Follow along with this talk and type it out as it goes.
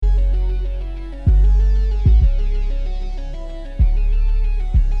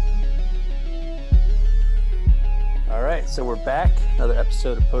So we're back. Another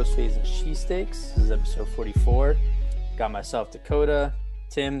episode of Post-Fades Cheesesteaks. This is episode 44. Got myself, Dakota,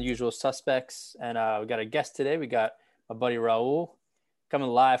 Tim, the usual suspects, and we got a guest today. We got my buddy Raul coming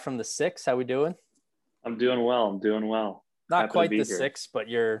live from the 6. How we doing? I'm doing well. Not Happy quite the here. 6, but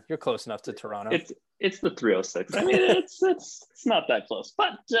you're close enough to Toronto. It's the 306. I mean, it's not that close,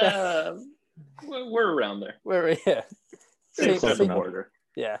 but we're around there. Same border.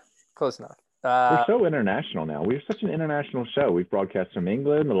 Yeah, close enough. We're so international now. We're such an international show. We've broadcast from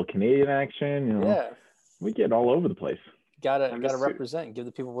England, little Canadian action. You know, yeah, we get all over the place. Gotta represent and give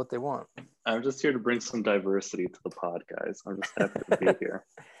the people what they want. I'm just here to bring some diversity to the pod, guys. I'm just happy to be here.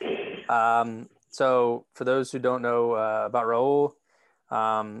 So for those who don't know about Raul,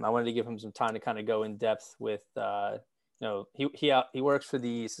 I wanted to give him some time to kind of go in depth with, he works for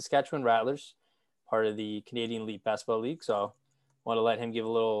the Saskatchewan Rattlers, part of the Canadian Elite Basketball League. So I want to let him give a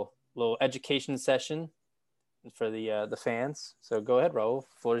little education session for the fans. So go ahead, Raul.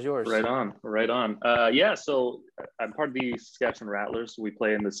 Floor is yours. Right on. So I'm part of the Saskatchewan Rattlers. We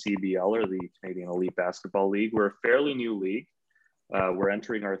play in the CEBL, or the Canadian Elite Basketball League. We're a fairly new league. We're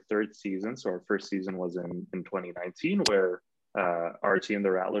entering our 3rd season. So our first season was in 2019, where our team,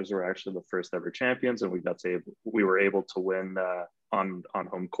 the Rattlers, were actually the first ever champions, and we were able to win on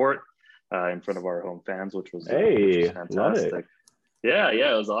home court in front of our home fans, which was fantastic. Love it. Yeah,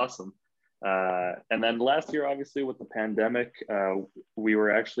 it was awesome. And then last year, obviously, with the pandemic, we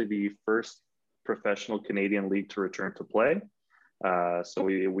were actually the first professional Canadian league to return to play. So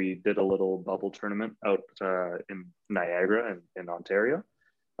we did a little bubble tournament out in Niagara in Ontario.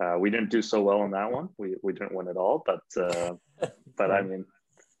 We didn't do so well in that one. We didn't win at all, but I mean,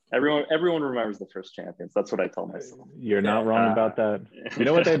 everyone remembers the first champions. That's what I tell myself. You're not wrong about that. You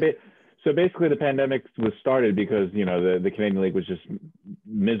know what So basically, the pandemic was started because, you know, the Canadian League was just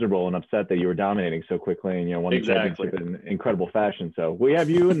miserable and upset that you were dominating so quickly and, you know, won the championship in incredible fashion. So we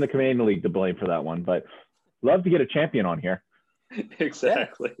have you and the Canadian League to blame for that one, but love to get a champion on here.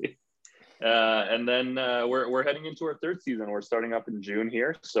 Exactly. And then we're heading into our 3rd season. We're starting up in June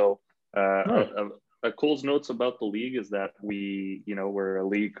here. So a cool notes about the league is that we're a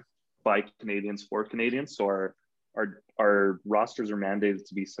league by Canadians for Canadians. So our rosters are mandated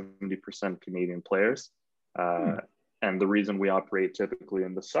to be 70% Canadian players. And the reason we operate typically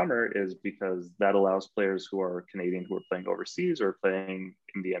in the summer is because that allows players who are Canadian who are playing overseas or playing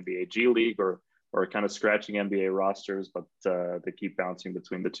in the NBA G League or kind of scratching NBA rosters, but they keep bouncing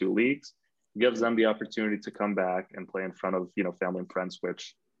between the 2 leagues. It gives them the opportunity to come back and play in front of, family and friends,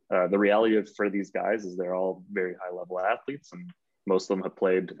 which the reality for these guys is they're all very high level athletes, and most of them have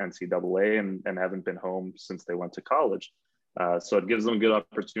played NCAA and haven't been home since they went to college. So it gives them a good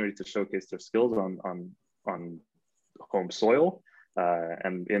opportunity to showcase their skills on home soil.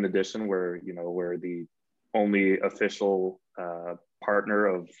 And in addition, we're the only official partner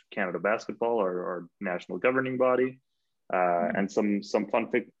of Canada Basketball, our national governing body. And some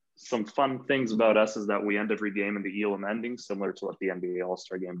fun things about us is that we end every game in the alum ending, similar to what the NBA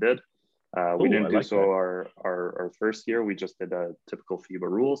All-Star Game did. We didn't do so our first year. We just did a typical FIBA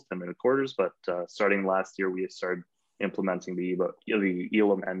rules, 10-minute quarters. But starting last year, we started implementing the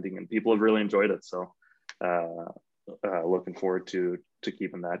alum ending, and people have really enjoyed it. So looking forward to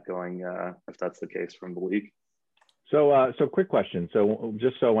keeping that going if that's the case from the league. So quick question. So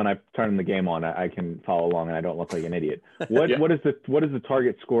just so when I turn the game on, I can follow along and I don't look like an idiot. What is the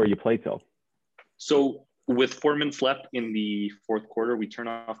target score you play till? So with 4 minutes left in the 4th quarter, we turn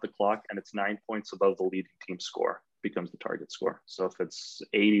off the clock, and it's 9 points above the leading team score becomes the target score. So if it's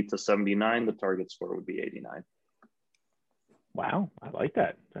 80 to 79, the target score would be 89. Wow, I like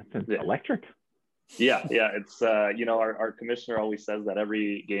that. That's electric. Yeah. It's our commissioner always says that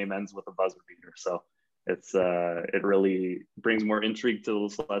every game ends with a buzzer beater. So it really brings more intrigue to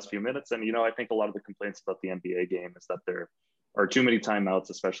those last few minutes. And I think a lot of the complaints about the NBA game is that there are too many timeouts,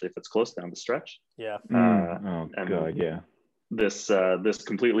 especially if it's close down the stretch. Yeah. This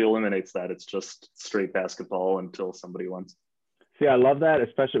completely eliminates that. It's just straight basketball until somebody wins. See, I love that.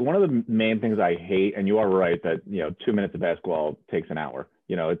 Especially one of the main things I hate, and you are right that 2 minutes of basketball takes an hour.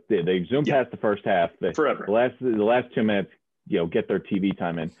 They zoom past the first half. Forever. The last 2 minutes, get their TV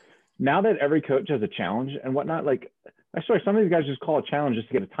time in. Now that every coach has a challenge and whatnot, like I swear some of these guys just call a challenge just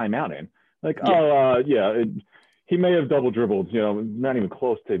to get a timeout in. Like, he may have double dribbled, not even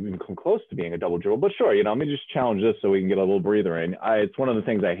close to being a double dribble, but sure, let me just challenge this so we can get a little breather in. It's one of the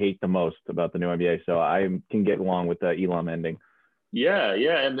things I hate the most about the new NBA, so I can get along with the Elam ending. Yeah.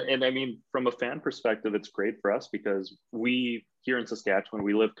 And I mean, from a fan perspective, it's great for us because we here in Saskatchewan,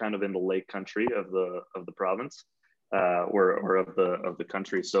 we live kind of in the lake country of the province, or of the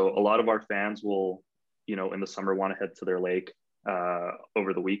country. So a lot of our fans will, in the summer want to head to their lake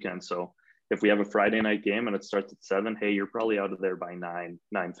over the weekend. So if we have a Friday night game and it starts at 7, hey, you're probably out of there by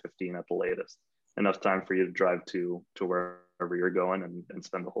 9:15 at the latest. Enough time for you to drive to wherever you're going and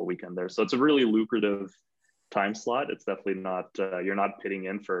spend the whole weekend there. So it's a really lucrative time slot. It's definitely not, you're not pitting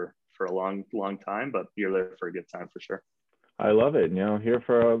in for a long time, but you're there for a good time for sure. I love it. Here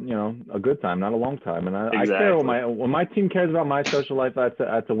for a good time, not a long time. And Exactly. I care when my team cares about my social life.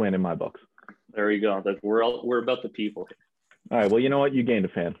 That's a win in my books. There you go. That we're about the people. All right. Well, you know what? You gained a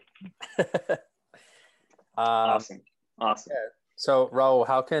fan. Awesome. Yeah. So, Raul,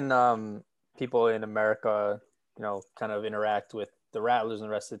 how can people in America, kind of interact with the Rattlers and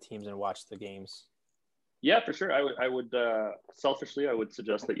the rest of the teams and watch the games? Yeah, for sure. I would selfishly, I would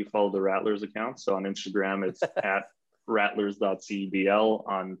suggest that you follow the Rattlers account. So on Instagram, it's at rattlers.cebl.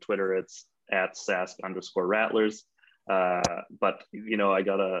 On Twitter, it's at sask_rattlers. But I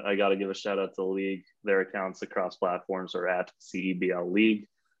gotta give a shout out to the league. Their accounts across platforms are at CEBL League.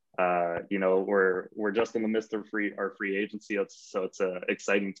 We're just in the midst of our free agency, so it's an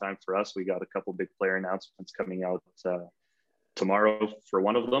exciting time for us. We got a couple big player announcements coming out tomorrow for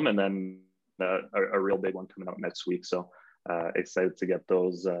one of them, and then a real big one coming out next week. So excited to get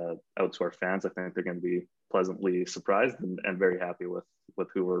those out to our fans. I think they're going to be pleasantly surprised and very happy with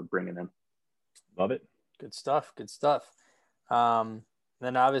who we're bringing in. Love it. Good stuff. Then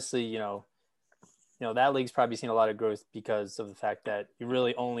obviously, that league's probably seen a lot of growth because of the fact that you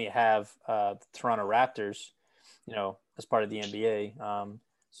really only have the Toronto Raptors, as part of the NBA.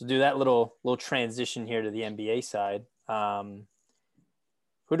 So do that little transition here to the NBA side.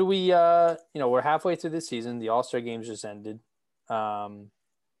 Who do we, we're halfway through this season. The All-Star games just ended.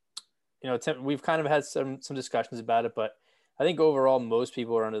 We've kind of had some discussions about it, but I think overall most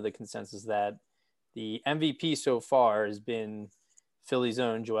people are under the consensus that the MVP so far has been Philly's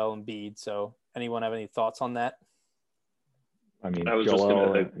own Joel Embiid. So anyone have any thoughts on that? I mean, I'm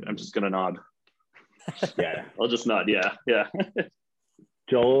just gonna nod. Yeah. I'll just nod. Yeah.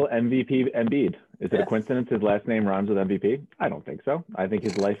 Joel MVP Embiid. Is it a coincidence his last name rhymes with MVP? I don't think so. I think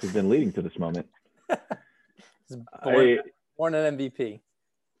his life has been leading to this moment. Born an MVP.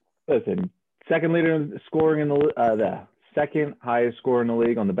 Listen, second leader in scoring in the second highest scorer in the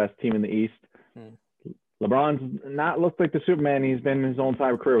league on the best team in the East. LeBron's not looked like the Superman he's been his whole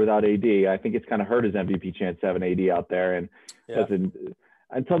entire career without AD. I think it's kind of hurt his MVP chance to have an AD out there. And listen,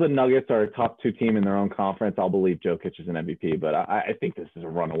 until the Nuggets are a top 2 team in their own conference, I'll believe Jokic is an MVP. But I think this is a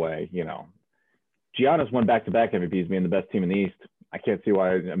runaway. Giannis won back-to-back MVPs, being the best team in the East. I can't see why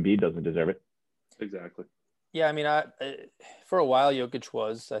Embiid doesn't deserve it. Exactly. Yeah, I mean, for a while Jokic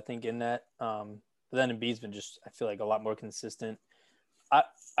was, I think, in that. But then Embiid's been I feel like, a lot more consistent.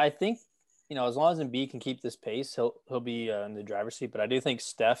 I think, as long as Embiid can keep this pace, he'll be in the driver's seat. But I do think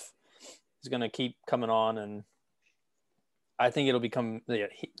Steph is going to keep coming on, and I think it'll become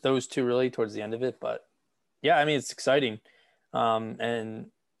those two really towards the end of it. But yeah, I mean, it's exciting, and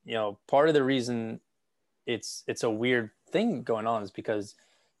part of the reason it's a weird thing going on is because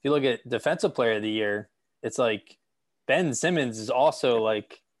if you look at Defensive Player of the Year, it's like Ben Simmons is also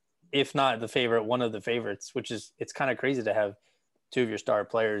like, if not the favorite, one of the favorites, which is, it's kind of crazy to have 2 of your star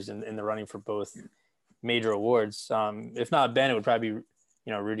players in the running for both major awards. If not Ben, it would probably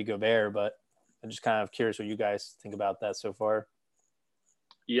be, Rudy Gobert, but I'm just kind of curious what you guys think about that so far.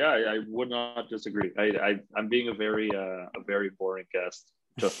 Yeah, I would not disagree. I'm being a very boring guest,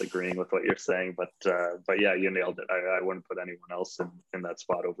 just agreeing with what you're saying, but yeah, you nailed it. I wouldn't put anyone else in that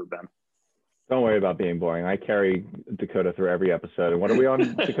spot over Ben. Don't worry about being boring. I carry Dakota through every episode. And what are we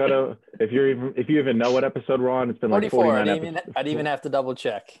on, Dakota? If you even know what episode we're on, it's been like 49 episodes. I'd even have to double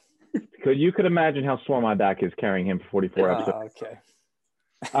check. You could imagine how sore my back is carrying him for 44 episodes. Okay.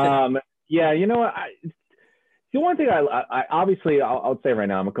 Yeah, you know what? The one thing I obviously I'll say right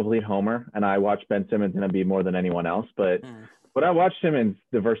now, I'm a complete homer, and I watch Ben Simmons and Embiid more than anyone else. But I watch Simmons,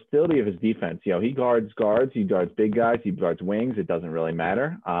 the versatility of his defense. He guards, he guards big guys, he guards wings. It doesn't really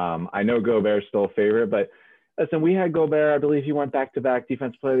matter. I know Gobert's still a favorite, but listen, we had Gobert. I believe he went back-to-back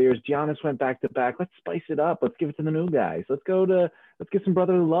Defensive Player of the Years. Giannis went back-to-back. Let's spice it up. Let's give it to the new guys. Let's get some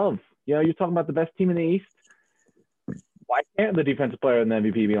brotherly love. You're talking about the best team in the East. Why can't the defensive player and the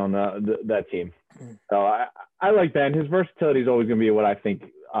MVP be on that team? So I like Ben. His versatility is always going to be what I think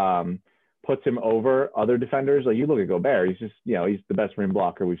puts him over other defenders. Like, you look at Gobert, he's just, he's the best rim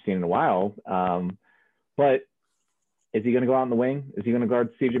blocker we've seen in a while. But is he going to go out in the wing? Is he going to guard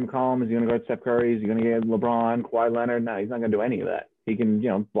CJ McCollum? Is he going to guard Steph Curry? Is he going to get LeBron, Kawhi Leonard? No, he's not going to do any of that. He can,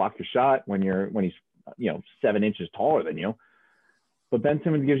 block your shot when he's 7 inches taller than you. But Ben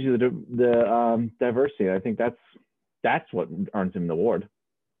Simmons gives you the diversity. I think that's what earns him the award.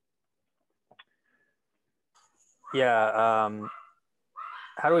 Yeah.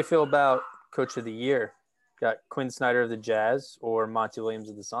 How do we feel about Coach of the Year? Got Quinn Snyder of the Jazz or Monty Williams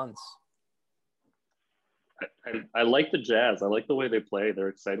of the Suns? I like the Jazz. I like the way they play. They're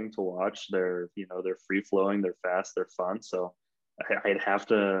exciting to watch. They're free flowing. They're fast. They're fun. So I'd have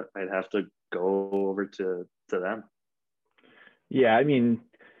to go over to them. Yeah, I mean,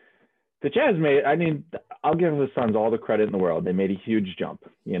 the Jazz I'll give the Suns all the credit in the world. They made a huge jump.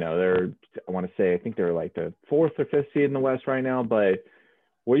 I think they're like the 4th or 5th seed in the West right now. But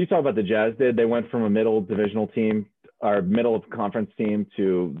what you talk about the Jazz did, they went from a middle divisional team or middle of conference team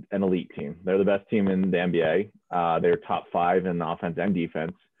to an elite team. They're the best team in the NBA. They're top 5 in offense and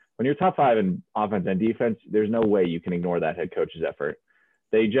defense. When you're top 5 in offense and defense, there's no way you can ignore that head coach's effort.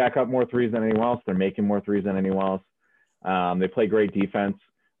 They jack up more threes than anyone else. They're making more threes than anyone else. They play great defense.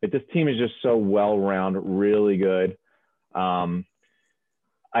 But this team is just so well-rounded, really good.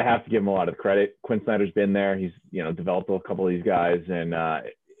 I have to give him a lot of credit. Quinn Snyder's been there. He's, developed a couple of these guys, and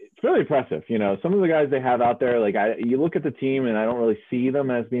it's really impressive. Some of the guys they have out there, you look at the team, and I don't really see them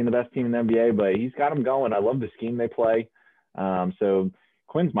as being the best team in the NBA, but he's got them going. I love the scheme they play. So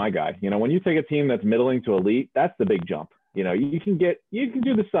Quinn's my guy. When you take a team that's middling to elite, that's the big jump. You can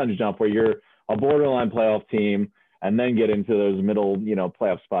do the Suns jump where you're a borderline playoff team and then get into those middle,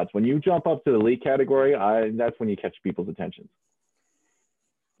 playoff spots. When you jump up to the elite category, that's when you catch people's attention.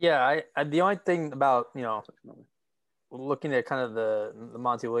 Yeah, I the only thing about, looking at kind of the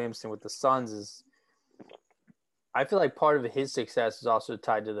Monty Williams thing with the Suns is I feel like part of his success is also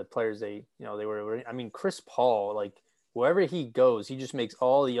tied to the players they were. I mean, Chris Paul, wherever he goes, he just makes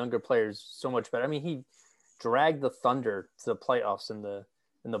all the younger players so much better. I mean, he dragged the Thunder to the playoffs in the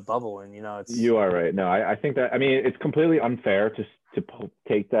bubble, and it's. You are right. No, I think that. I mean, it's completely unfair to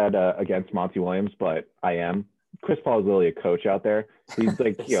take that against Monty Williams, but I am. Chris Paul is literally a coach out there. He's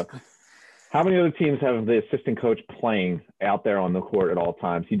how many other teams have the assistant coach playing out there on the court at all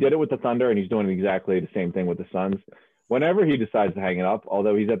times? He did it with the Thunder, and he's doing exactly the same thing with the Suns. Whenever he decides to hang it up,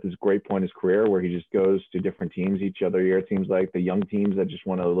 although he's at this great point in his career where he just goes to different teams each other year, it seems like the young teams that just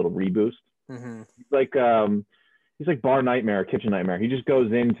want a little reboost. Mm-hmm. He's like bar nightmare, kitchen nightmare. He just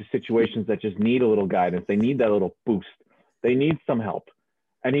goes into situations that just need a little guidance. They need that little boost. They need some help.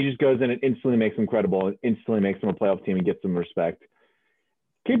 And he just goes in and instantly makes them credible and instantly makes them a playoff team and gets them respect.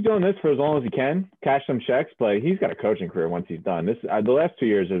 Keep doing this for as long as he can, cash some checks, but he's got a coaching career once he's done. The last 2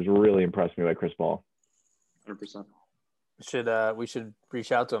 years has really impressed me by Chris Paul. 100%. We should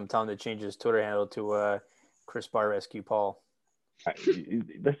reach out to him, tell him to change his Twitter handle to Chris Bar Rescue Paul.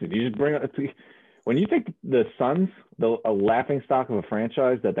 Listen, you just bring up when you take the Suns, a laughing stock of a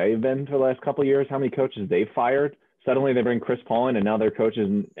franchise that they've been for the last couple of years, how many coaches they've fired. Suddenly they bring Chris Paul in, and now they're coaches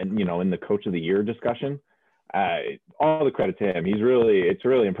in the Coach of the Year discussion. All the credit to him. It's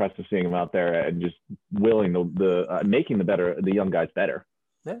really impressive seeing him out there and just willing making the young guys better.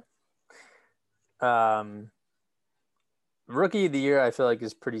 Yeah. Rookie of the Year, I feel like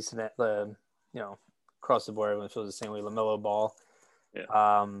is pretty, across the board. Everyone feels the same way. LaMelo Ball.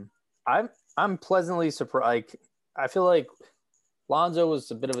 Yeah. I'm pleasantly surprised. I feel like Lonzo was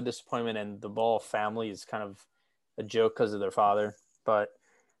a bit of a disappointment, and the Ball family is kind of a joke because of their father. But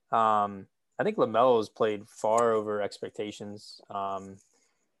I think LaMelo's played far over expectations. Just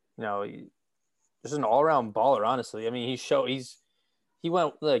an all-around baller, honestly. I mean, he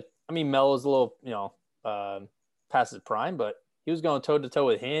went Melo's a little, past his prime, but he was going toe-to-toe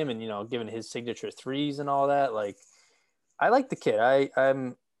with him and, giving his signature threes and all that. I like the kid.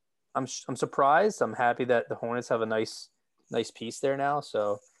 I'm surprised. I'm happy that the Hornets have a nice piece there now.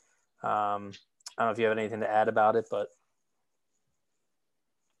 So I don't know if you have anything to add about it, but.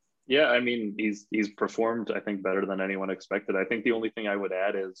 Yeah, I mean, he's performed, I think, better than anyone expected. I think the only thing I would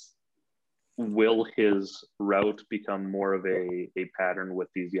add is, will his route become more of a pattern with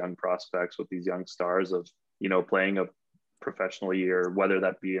these young prospects, with these young stars of, playing a professional year, whether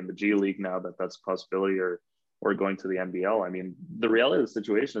that be in the G League now that's a possibility or going to the NBL. I mean, the reality of the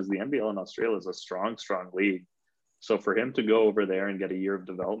situation is the NBL in Australia is a strong, strong league. So for him to go over there and get a year of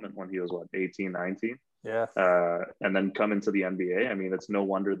development when he was 18, 19, yeah, and then come into the NBA, I mean, it's no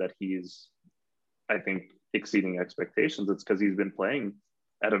wonder that he's, I think, exceeding expectations. It's because he's been playing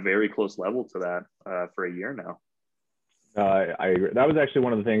at a very close level to that for a year now. I agree. That was actually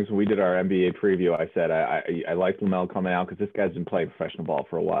one of the things when we did our NBA preview. I said I liked LaMelo coming out because this guy's been playing professional ball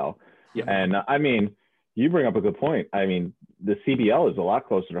for a while. Yeah. And I mean, you bring up a good point. I mean, the CBL is a lot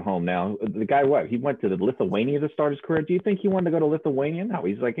closer to home now. The guy, he went to Lithuania to start his career. Do you think he wanted to go to Lithuania? No,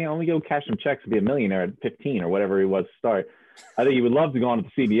 he's like, let me go cash some checks and be a millionaire at 15 or whatever he was to start. I think he would love to go on to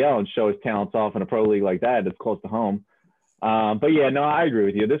the CBL and show his talents off in a pro league like that that's close to home. But yeah, no, I agree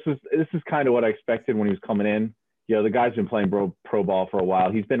with you. This is kind of what I expected when he was coming in. the guy's been playing pro ball for a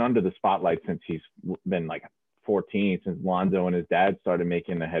while. He's been under the spotlight since he's been like 14, since Lonzo and his dad started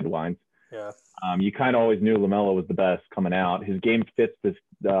making the headlines. Yeah. You kind of always knew LaMelo was the best coming out. His game fits the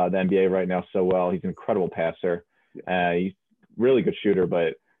NBA right now so well. He's an incredible passer. He's really good shooter,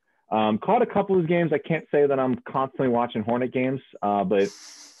 but caught a couple of his games. I can't say that I'm constantly watching Hornet games, but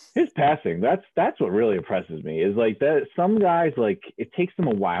his passing, that's what really impresses me, is like that some guys, like, it takes them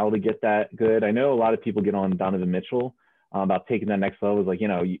a while to get that good. I know a lot of people get on Donovan Mitchell about taking that next level. It's like,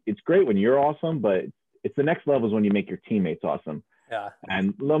 it's great when you're awesome, but it's the next level is when you make your teammates awesome. Yeah.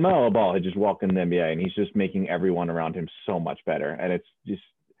 And LaMelo Ball had just walked in the NBA, and he's just making everyone around him so much better. And it's just,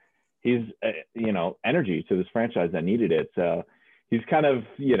 he's, energy to this franchise that needed it. So he's kind of,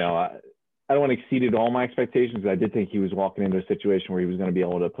 I don't want to exceed all my expectations. I did think he was walking into a situation where he was going to be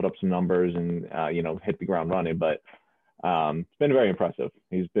able to put up some numbers and, hit the ground running. But it's been very impressive.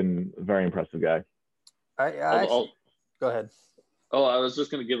 He's been a very impressive guy. Go ahead. Oh, I was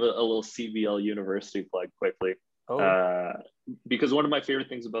just going to give a little CBL university plug quickly. Because one of my favorite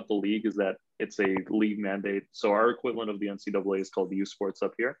things about the league is that it's a league mandate. So our equivalent of the NCAA is called U Sports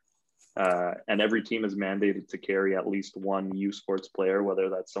up here. And every team is mandated to carry at least one U Sports player, whether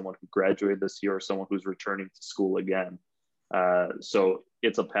that's someone who graduated this year or someone who's returning to school again. So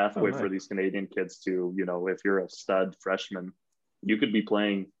it's a pathway for these Canadian kids to, if you're a stud freshman, you could be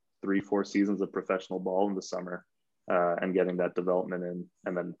playing 3-4 seasons of professional ball in the summer and getting that development in,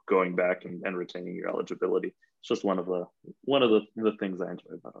 and then going back and retaining your eligibility. It's just one of the things I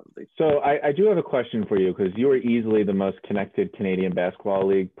enjoy about our league. So I do have a question for you, because you are easily the most connected Canadian basketball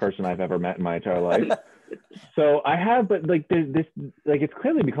league person I've ever met in my entire life. So I have, but like this, like it's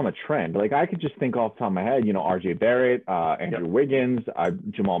clearly become a trend. Like I could just think off the top of my head, RJ Barrett, Andrew Wiggins,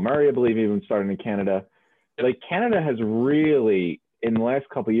 Jamal Murray, I believe, even started in Canada. Yep. Like Canada has really, in the last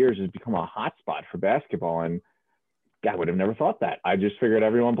couple of years, has become a hotspot for basketball, and I would have never thought that. I just figured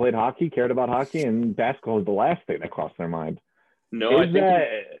everyone played hockey, cared about hockey, and basketball was the last thing that crossed their mind. No, I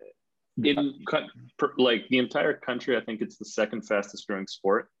think in like the entire country, I think it's the second fastest growing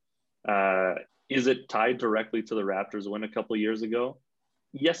sport. Is it tied directly to the Raptors win a couple of years ago?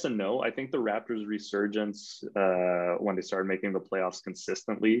 Yes and no. I think the Raptors' resurgence when they started making the playoffs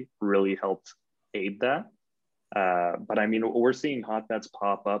consistently really helped aid that. But I mean, we're seeing hotbeds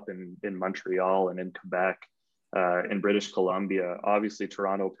pop up in Montreal and in Quebec. In British Columbia. Obviously,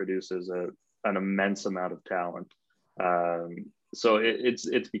 Toronto produces an immense amount of talent. So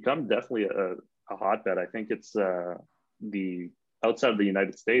it's become definitely a hotbed. I think it's the outside of the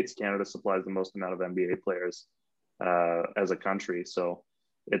United States, Canada supplies the most amount of NBA players as a country. So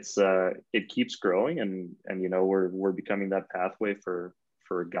it keeps growing, and we're becoming that pathway for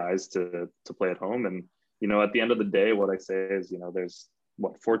guys to play at home. And at the end of the day, what I say is there's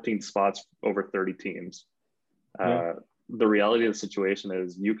 14 spots over 30 teams. The reality of the situation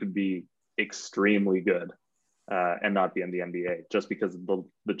is you could be extremely good and not be in the NBA just because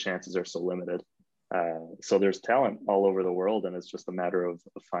the chances are so limited. So there's talent all over the world, and it's just a matter of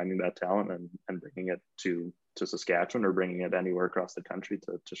finding that talent and bringing it to Saskatchewan or bringing it anywhere across the country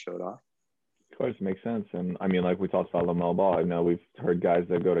to show it off. Of course, it makes sense. And I mean, like we talked about LaMelo Ball, I know we've heard guys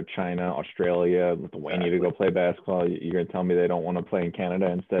that go to China, Australia, Lithuania to go play basketball. You're going to tell me they don't want to play in Canada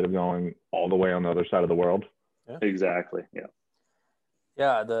instead of going all the way on the other side of the world? Yeah. Exactly. Yeah.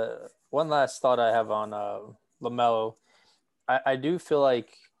 Yeah. The one last thought I have on LaMelo, I do feel like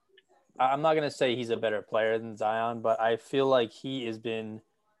I'm not going to say he's a better player than Zion, but I feel like he has been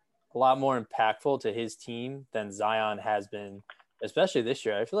a lot more impactful to his team than Zion has been, especially this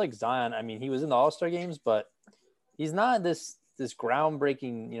year. I feel like Zion, I mean, he was in the All-Star games, but he's not this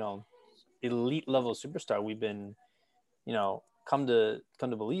groundbreaking, elite level superstar we've been, come to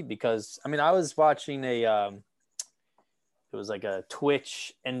believe. Because I mean, I was watching it was like a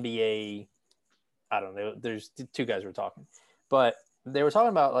Twitch NBA, I don't know, there's two guys were talking, but they were talking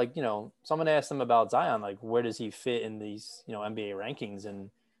about, like, someone asked them about Zion, like, where does he fit in these, NBA rankings?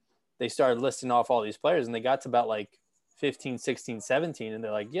 And they started listing off all these players, and they got to about like 15, 16, 17. And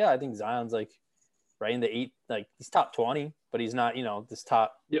they're like, yeah, I think Zion's like right in the 8, like he's top 20, but he's not, this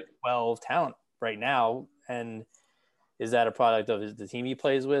top 12 talent right now. And is that a product of the team he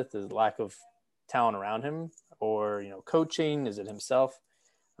plays with, the lack of talent around him, or, coaching? Is it himself?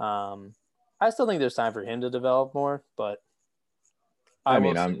 I still think there's time for him to develop more, but I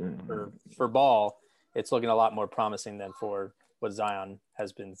mean, for Ball, it's looking a lot more promising than for what Zion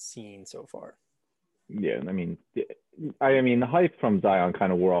has been seeing so far. Yeah, I mean, the hype from Zion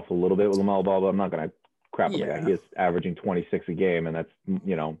kind of wore off a little bit with LaMelo Ball, but I'm not going to crap on the guy. He is averaging 26 a game, and that's,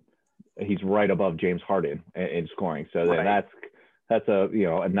 he's right above James Harden in scoring. So that's a,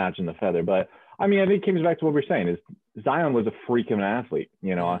 a notch in the feather. But I mean, I think it comes back to what we're saying is Zion was a freak of an athlete.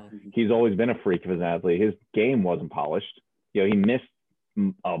 You know, he's always been a freak of an athlete. His game wasn't polished. You know, he missed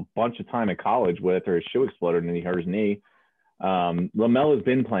a bunch of time in college with, or his shoe exploded and he hurt his knee. LaMelo's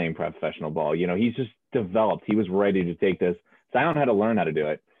been playing professional ball. You know, he's just developed. He was ready to take this. Zion had to learn how to do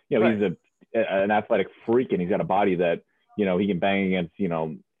it. You know, he's an athletic freak and he's got a body that, you know, he can bang against, you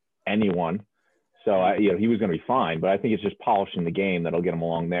know, anyone. So, you know, he was going to be fine, but I think it's just polishing the game that'll get him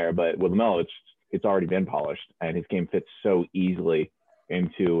along there. But with LaMelo, it's already been polished and his game fits so easily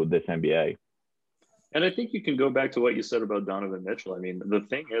into this NBA. And I think you can go back to what you said about Donovan Mitchell. I mean, the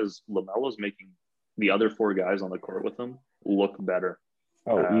thing is, LaMelo's making the other 4 guys on the court with him look better.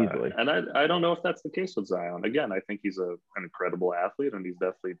 Oh, easily. And I don't know if that's the case with Zion. Again, I think he's an incredible athlete and he's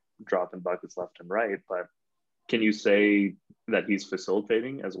definitely dropping buckets left and right. But can you say that he's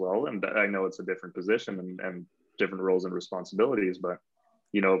facilitating as well? And I know it's a different position and different roles and responsibilities, but,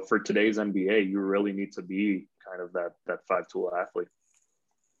 you know, for today's NBA, you really need to be kind of that 5-tool athlete.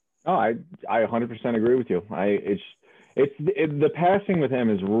 Oh, I 100% agree with you. The passing with him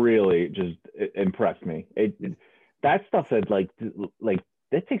has really just impressed me. That stuff that like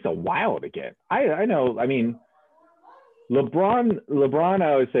that takes a while to get. I know. I mean, LeBron,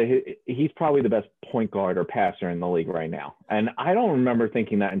 I would say he's probably the best point guard or passer in the league right now. And I don't remember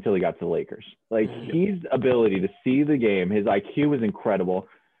thinking that until he got to the Lakers. Like his ability to see the game, his IQ is incredible.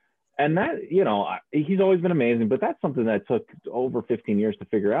 And that, you know, he's always been amazing, but that's something that took over 15 years to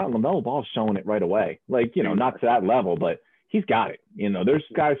figure out. And LaMelo Ball's showing it right away. Like, you know, not to that level, but he's got it. You know, there's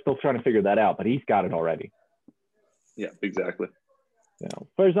guys still trying to figure that out, but he's got it already. Yeah, exactly. You know,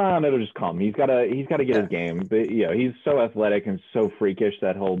 for Zion, it'll just come. He's got to get his game. But, you know, he's so athletic and so freakish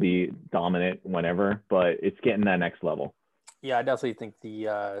that he'll be dominant whenever, but it's getting that next level. Yeah, I definitely think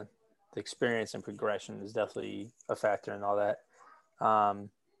the experience and progression is definitely a factor in all that.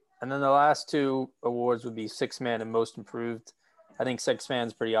 And then the last 2 awards would be 6-man and most improved. I think 6-man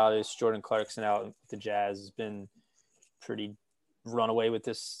is pretty obvious. Jordan Clarkson out with the Jazz has been pretty runaway with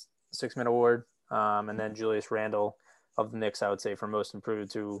this 6-man award. And then Julius Randle of the Knicks, I would say, for most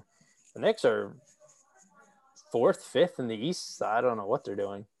improved. The Knicks are 4th, 5th in the East. I don't know what they're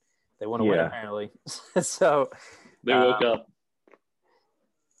doing. They want to win, apparently. So they woke up.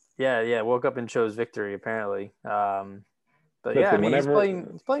 Yeah, woke up and chose victory, apparently. But Listen, yeah, I mean,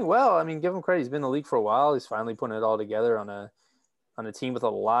 he's playing well. I mean, give him credit. He's been in the league for a while. He's finally putting it all together on a team with a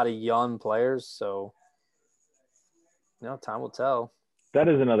lot of young players. So, you know, time will tell. That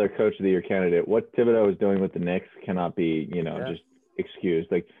is another coach of the year candidate. What Thibodeau is doing with the Knicks cannot be, you know, just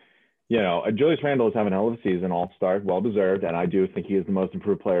excused. Like, you know, Julius Randle is having a hell of a season, all-star, well-deserved, and I do think he is the most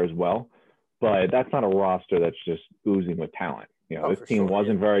improved player as well. But that's not a roster that's just oozing with talent. You know, this team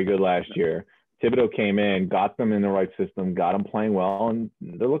wasn't very good last year. Thibodeau came in, got them in the right system, got them playing well, and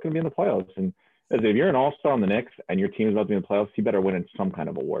they're looking to be in the playoffs. And if you're an all-star on the Knicks and your team is about to be in the playoffs, you better win in some kind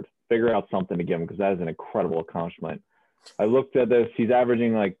of award. Figure out something to give him because that is an incredible accomplishment. I looked at this. He's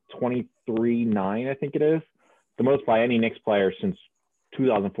averaging like 23.9, I think it is. The most by any Knicks player since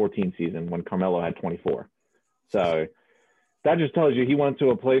 2014 season when Carmelo had 24. So that just tells you he went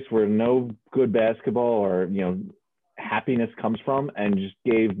to a place where no good basketball or, you know, happiness comes from and just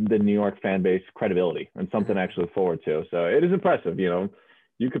gave the New York fan base credibility and something to actually look forward to. So it is impressive. You know,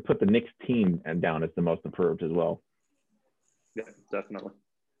 you could put the Knicks team down as the most improved as well. Yeah, definitely.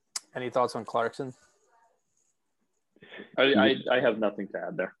 Any thoughts on Clarkson? I have nothing to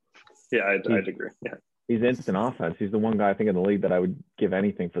add there. Yeah, I'd agree. Yeah. He's instant offense. He's the one guy I think in the league that I would give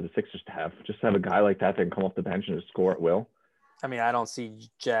anything for the Sixers to have. Just have a guy like that that can come off the bench and just score at will. I mean, I don't see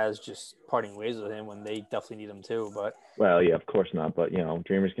Jazz just parting ways with him when they definitely need him too. But well, yeah, of course not. But you know,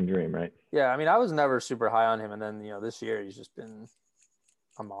 dreamers can dream, right? Yeah, I mean, I was never super high on him, and then you know, this year he's just been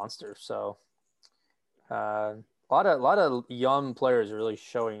a monster. So a lot of young players are really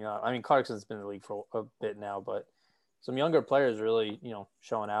showing up. I mean, Clarkson's been in the league for a bit now, but some younger players really, you know,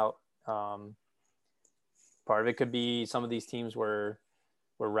 showing out. Part of it could be some of these teams were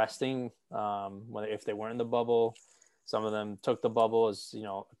resting if they weren't in the bubble. Some of them took the bubble as, you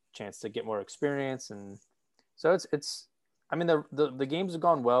know, a chance to get more experience. And so it's I mean, the games have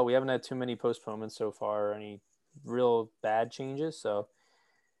gone well. We haven't had too many postponements so far or any real bad changes. So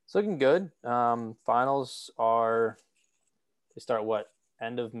it's looking good. Finals they start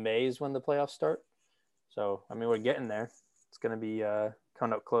end of May is when the playoffs start. So, I mean, we're getting there. It's going to be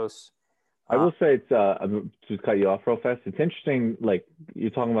coming up close. I will say just cut you off real fast. It's interesting, like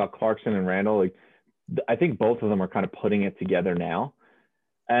you're talking about Clarkson and Randall. Like, I think both of them are kind of putting it together now.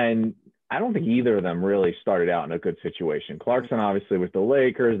 And I don't think either of them really started out in a good situation. Clarkson, obviously, with the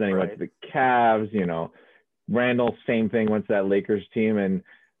Lakers. Then he went to the Cavs. You know, Randall, same thing, went to that Lakers team. And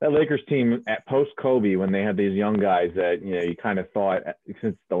that Lakers team at post Kobe, when they had these young guys that, you know, you kind of thought,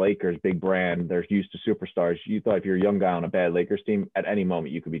 since the Lakers, big brand, they're used to superstars. You thought if you're a young guy on a bad Lakers team, at any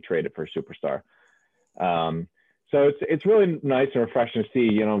moment you could be traded for a superstar. So it's really nice and refreshing to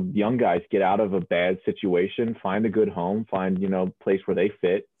see, you know, young guys get out of a bad situation, find a good home, find, you know, place where they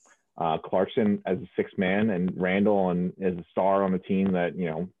fit. Clarkson as a sixth man, and Randall and as a star on a team that, you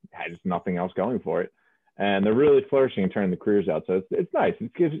know, has nothing else going for it. And they're really flourishing and turning the careers out. So it's nice.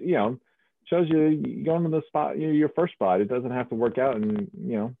 It gives, you know, shows you going to the spot, your first spot. It doesn't have to work out, and,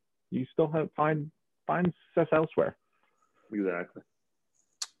 you know, you still have find success elsewhere. Exactly.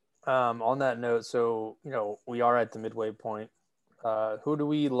 On that note, so, you know, we are at the midway point. Who do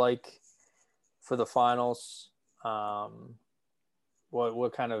we like for the finals?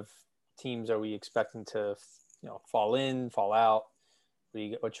 What kind of teams are we expecting to, you know, fall in, fall out?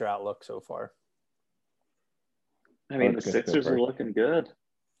 What's your outlook so far? I mean, the Sixers are looking good.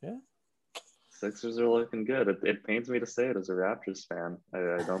 Yeah. Sixers are looking good. It pains me to say it as a Raptors fan.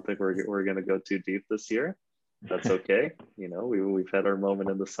 I don't think we're going to go too deep this year. That's okay. You know, we've had our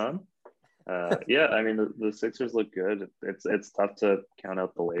moment in the sun. Yeah, I mean, the Sixers look good. It's tough to count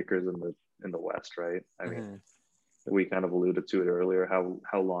out the Lakers in the West, right? I mean, we kind of alluded to it earlier.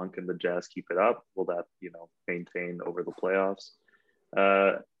 How long can the Jazz keep it up? Will that, you know, maintain over the playoffs?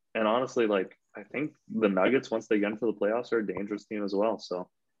 And honestly, like, I think the Nuggets, once they get into the playoffs, are a dangerous team as well. So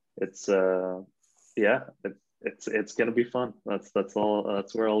it's yeah, it's gonna be fun. That's all.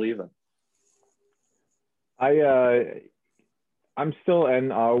 That's where I'll leave it. I'm still,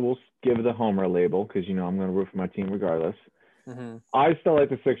 and I will give the homer label because, you know, I'm going to root for my team regardless. I still like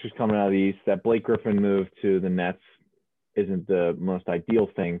the Sixers coming out of the East. That Blake Griffin move to the Nets isn't the most ideal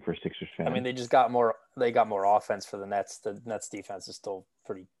thing for Sixers fans. I mean, they got more offense for the Nets. The Nets defense is still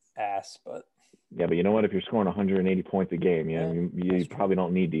pretty ass, but yeah, but you know what? If you're scoring 180 points a game, you probably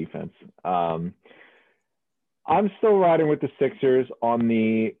don't need defense. I'm still riding with the Sixers on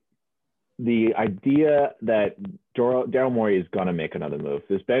the idea that Daryl Morey is going to make another move.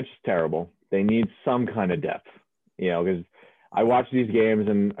 This bench is terrible. They need some kind of depth, you know, because I watch these games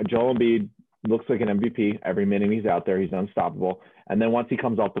and Joel Embiid looks like an MVP every minute he's out there. He's unstoppable. And then once he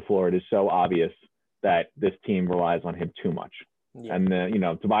comes off the floor, it is so obvious that this team relies on him too much. Yeah. And, you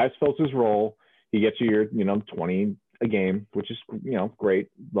know, Tobias fills his role. He gets you your, you know, 20 a game, which is, you know, great.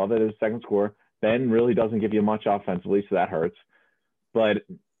 Love it as a second scorer. Ben really doesn't give you much offensively, so that hurts. But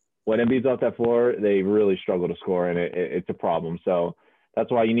when Embiid's off that floor, they really struggle to score, and it's a problem. So that's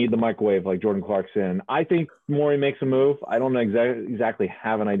why you need the microwave like Jordan Clarkson. I think Morey makes a move. I don't exactly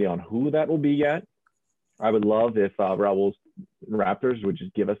have an idea on who that will be yet. I would love if Raul's Raptors would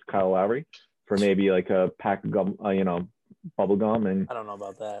just give us Kyle Lowry for maybe like a pack of gum, you know, bubble gum. And I don't know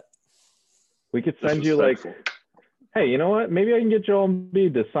about that. We could send you like, hey, you know what? Maybe I can get Joel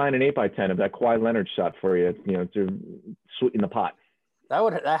Embiid to sign an 8x10 of that Kawhi Leonard shot for you, you know, to sweeten the pot. That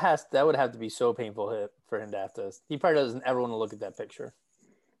would have to be so painful for him to have to. He probably doesn't ever want to look at that picture.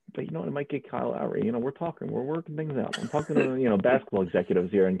 But you know what? It might get Kyle Lowry. You know, we're working things out. I'm talking to, you know, basketball executives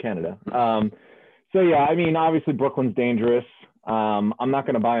here in Canada. So yeah, I mean, obviously Brooklyn's dangerous. I'm not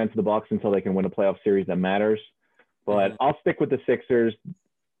going to buy into the Bucks until they can win a playoff series that matters. But I'll stick with the Sixers.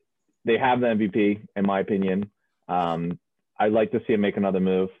 They have the MVP, in my opinion. I'd like to see him make another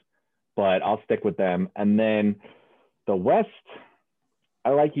move, but I'll stick with them. And then the West,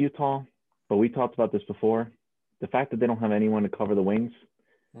 I like Utah, but we talked about this before. The fact that they don't have anyone to cover the wings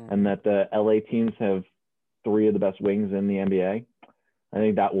and that the LA teams have three of the best wings in the NBA, I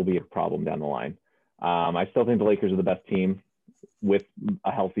think that will be a problem down the line. I still think the Lakers are the best team with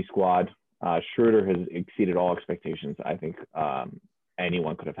a healthy squad. Schroeder has exceeded all expectations I think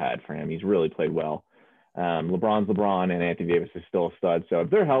anyone could have had for him. He's really played well. LeBron's LeBron, and Anthony Davis is still a stud. So if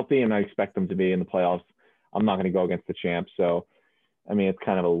they're healthy, and I expect them to be in the playoffs, I'm not going to go against the champs. So, I mean, it's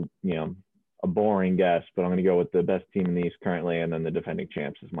kind of a boring guess, but I'm going to go with the best team in the East currently, and then the defending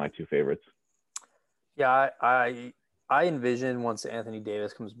champs is my two favorites. Yeah, I envision once Anthony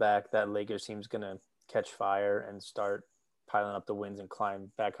Davis comes back, that Lakers team's going to catch fire and start piling up the wins and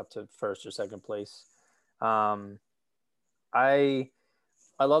climb back up to first or second place. I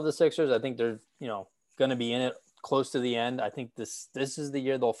love the Sixers. I think they're, going to be in it close to the end. I think this is the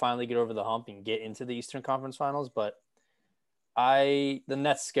year they'll finally get over the hump and get into the Eastern Conference Finals. But the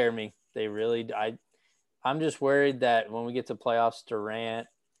Nets scare me. They really. I'm just worried that when we get to playoffs, Durant,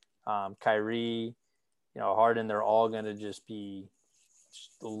 Kyrie, Harden, they're all going to just be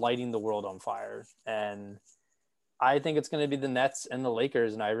lighting the world on fire. And I think it's going to be the Nets and the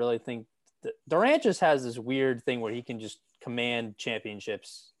Lakers. And I really think that Durant just has this weird thing where he can just command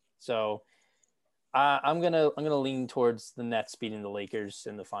championships. So I'm gonna lean towards the Nets beating the Lakers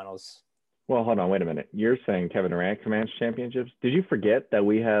in the finals. Well, hold on, wait a minute. You're saying Kevin Durant commands championships? Did you forget that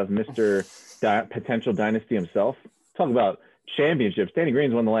we have Mr. Potential Dynasty himself? Talk about championships. Danny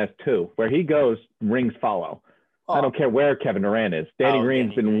Green's won the last 2. Where he goes, rings follow. Oh. I don't care where Kevin Durant is. Danny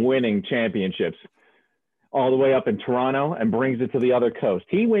Green's been winning championships all the way up in Toronto and brings it to the other coast.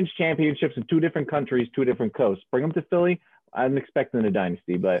 He wins championships in 2 different countries, 2 different coasts. Bring him to Philly, I'm expecting a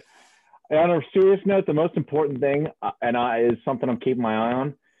dynasty. But on a serious note, the most important thing, is something I'm keeping my eye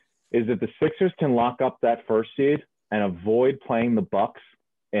on, is that the Sixers can lock up that first seed and avoid playing the Bucks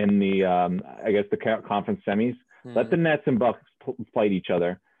in the, the conference semis. Mm-hmm. Let the Nets and Bucks fight each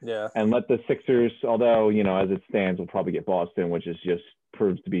other. Yeah. And let the Sixers, although, as it stands, will probably get Boston, which is just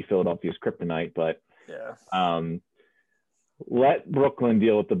proves to be Philadelphia's kryptonite. But let Brooklyn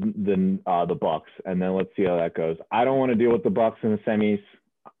deal with the Bucks, and then let's see how that goes. I don't want to deal with the Bucks in the semis.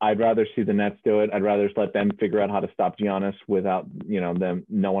 I'd rather see the Nets do it. I'd rather just let them figure out how to stop Giannis without,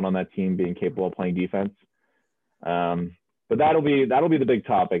 no one on that team being capable of playing defense. But that'll be the big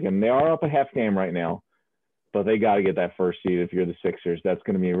topic. And they are up a half game right now, but they got to get that first seed if you're the Sixers. That's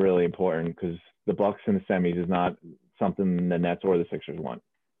going to be really important because the Bucks in the semis is not something the Nets or the Sixers want.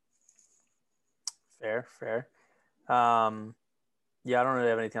 Fair. I don't really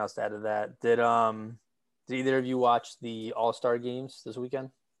have anything else to add to that. Did either of you watch the All-Star games this weekend?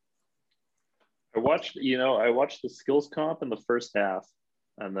 I watched the skills comp in the first half,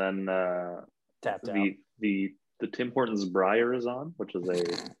 and then tapped out. The Tim Hortons Briar is on, which is a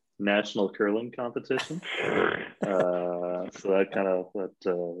national curling competition. So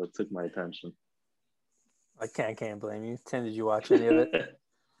that took my attention. I can't blame you. Tim, did you watch any of it?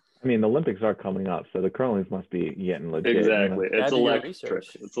 I mean, the Olympics are coming up, so the curlings must be getting legit. Exactly. It's electric.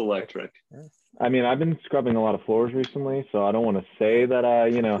 It's electric. Yeah. I mean, I've been scrubbing a lot of floors recently, so I don't want to say that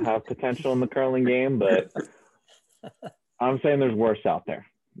I, have potential in the curling game, but I'm saying there's worse out there.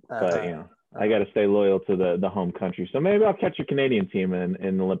 But, I got to stay loyal to the home country. So maybe I'll catch a Canadian team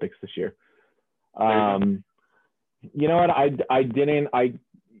in the Olympics this year. You know what? I didn't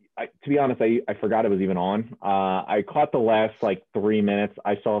to be honest, I forgot it was even on. I caught the last 3 minutes.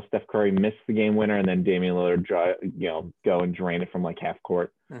 I saw Steph Curry miss the game winner, and then Damian Lillard go and drain it from half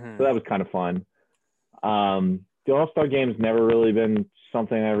court. Mm-hmm. So that was kind of fun. The All-Star game's never really been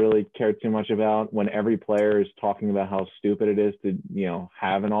something I really cared too much about. When every player is talking about how stupid it is to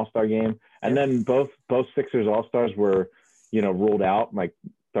have an All-Star game, and then both Sixers All-Stars were ruled out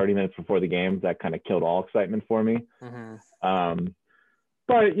 30 minutes before the game. That kind of killed all excitement for me. Mm-hmm.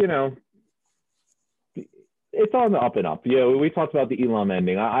 But, it's on the up and up. We talked about the alum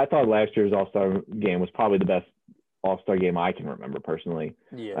ending. I thought last year's All-Star game was probably the best All-Star game I can remember personally.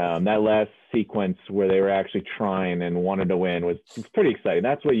 Yeah. That last sequence where they were actually trying and wanted to win was pretty exciting.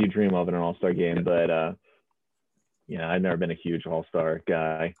 That's what you dream of in an All-Star game. But, I've never been a huge All-Star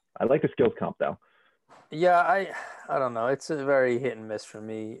guy. I like the skills comp, though. Yeah, I don't know. It's a very hit and miss for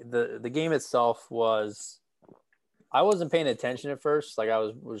me. The game itself was – I wasn't paying attention at first. I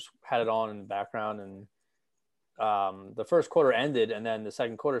had it on in the background, and the first quarter ended, and then the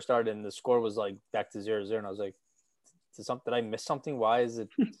second quarter started, and the score was back to 0-0. And I was like, did I miss something? Why is it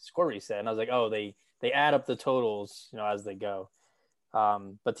score reset? And I was like, oh, they add up the totals, as they go.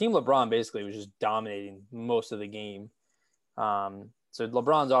 But Team LeBron basically was just dominating most of the game. So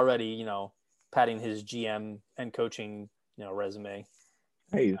LeBron's already, patting his GM and coaching, resume.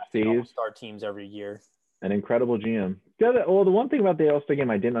 Hey, All-Star teams every year. An incredible GM. The one thing about the All-Star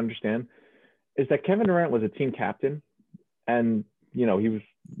game I didn't understand is that Kevin Durant was a team captain, and he was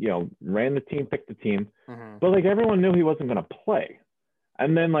ran the team, picked the team, mm-hmm. but everyone knew he wasn't going to play.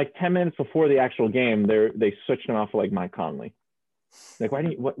 And then 10 minutes before the actual game, they switched him off for Mike Conley. Why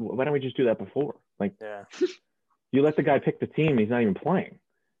don't we just do that before? You let the guy pick the team, he's not even playing.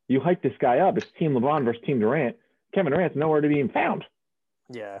 You hype this guy up. It's Team LeBron versus Team Durant. Kevin Durant's nowhere to be found.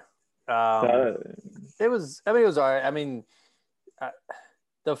 Yeah. It was all right. I mean,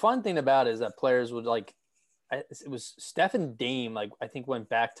 the fun thing about it is that players would it was Steph and Dame, I think went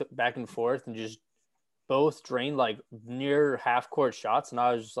back and forth and just both drained near half court shots. And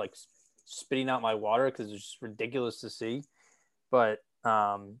I was just spitting out my water because it was just ridiculous to see. But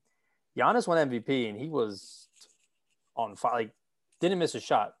Giannis won MVP and he was on fire. Didn't miss a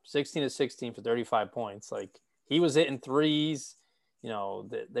shot, 16 of 16 for 35 points. He was hitting threes.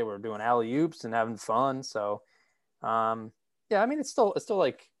 They were doing alley-oops and having fun. So, I mean, it's still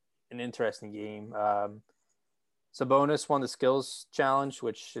an interesting game. Sabonis won the skills challenge,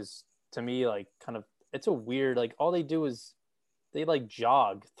 which is to me it's a weird all they do is they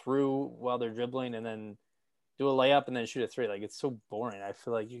jog through while they're dribbling, and then do a layup and then shoot a three. Like, it's so boring. I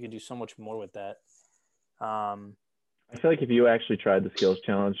feel like you could do so much more with that. I feel like if you actually tried the skills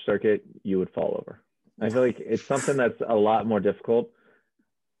challenge circuit, you would fall over. I feel like it's something that's a lot more difficult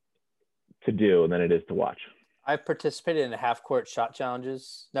to do than it is to watch. I've participated in half-court shot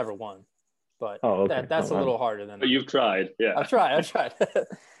challenges, never won, but that's a little harder than. But you've tried, yeah. I've tried. It's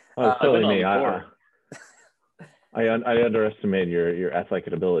totally me. I underestimated your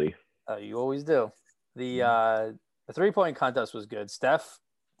athletic ability. You always do. The 3-point contest was good. Steph,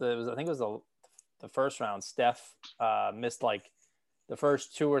 I think it was the first round. Steph missed like the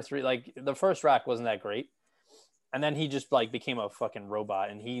first 2 or 3. Like the first rack wasn't that great, and then he just like became a fucking robot,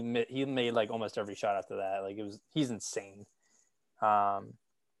 and he made like almost every shot after that. Like he's insane.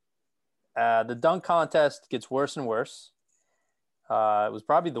 The dunk contest gets worse and worse. It was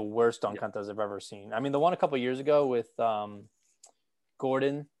probably the worst dunk contest I've ever seen. I mean, the one a couple years ago with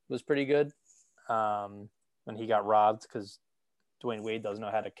Gordon was pretty good when he got robbed because Dwayne Wade doesn't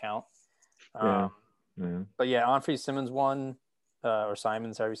know how to count. But yeah, Onfrey Simmons won, or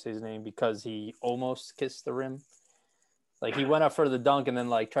Simons, however you say his name, because he almost kissed the rim. Like he went up for the dunk and then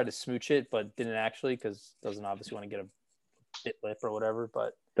like tried to smooch it, but didn't actually because doesn't obviously want to get a bit lip or whatever.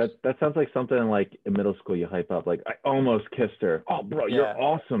 But that sounds like something like in middle school you hype up. Like I almost kissed her. Oh, bro, you're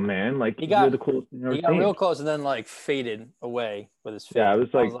awesome, man. Like you're the coolest thing I've ever seen. He got real close and then like faded away with his face. Yeah, I was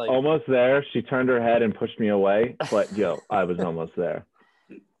like almost there. She turned her head and pushed me away, but I was almost there.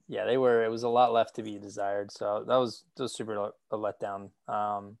 Yeah, they were. It was a lot left to be desired. So that was super a letdown.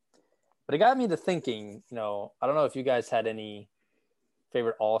 But it got me to thinking, I don't know if you guys had any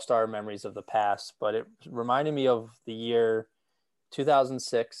favorite all-star memories of the past, but it reminded me of the year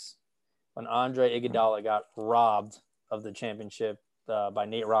 2006 when Andre Iguodala got robbed of the championship by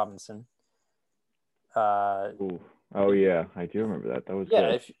Nate Robinson. Oh, yeah. I do remember that. That was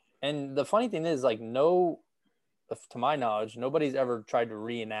good. And the funny thing is, like, to my knowledge, nobody's ever tried to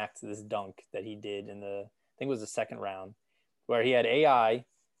reenact this dunk that he did I think it was the second round, where he had AI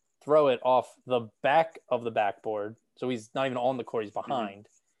throw it off the back of the backboard. So he's not even on the court, he's behind.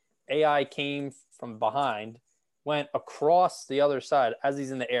 Mm-hmm. AI came from behind, went across the other side as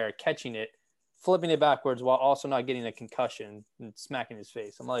he's in the air, catching it, flipping it backwards while also not getting a concussion and smacking his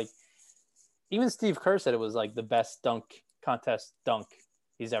face. I'm like, even Steve Kerr said it was like the best dunk contest dunk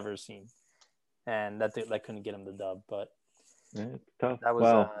he's ever seen. And that couldn't get him the dub, but it's tough. That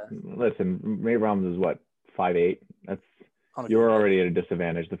was, listen, Ray Robbins is what, 5'8"? You're already at a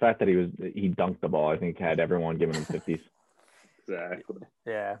disadvantage. The fact that he dunked the ball, I think, had everyone giving him 50s. Exactly.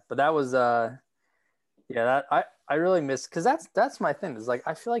 Yeah, but that was that I really miss, because that's my thing. Is like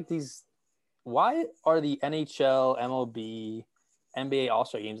I feel like why are the NHL, MLB, NBA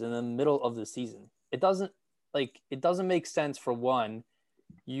All-Star games in the middle of the season? It doesn't make sense. For one,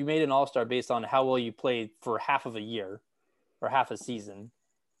 you made an All-Star based on how well you played for half of a year or half a season.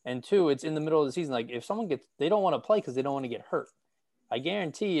 And two, it's in the middle of the season. Like if someone they don't want to play because they don't want to get hurt. I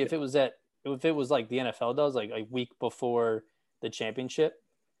guarantee if it was like the NFL does, like a week before the championship,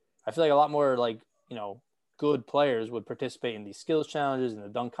 I feel like a lot more good players would participate in these skills challenges and the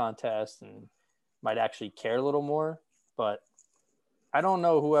dunk contest and might actually care a little more. But I don't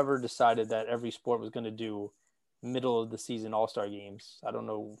know whoever decided that every sport was going to do middle of the season All-Star games. I don't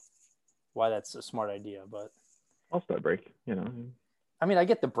know why that's a smart idea, but All-Star break, I mean, I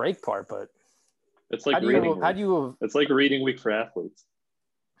get the break part, but it's like it's like reading week for athletes.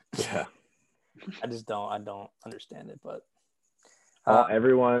 Yeah. I don't understand it, but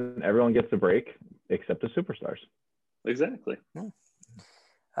everyone gets a break except the superstars. Exactly.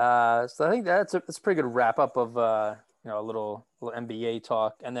 So I think that's a pretty good wrap up of a little NBA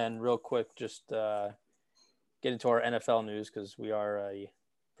talk, and then real quick, just get into our NFL news because we are a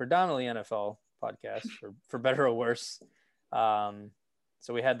predominantly NFL podcast, for better or worse.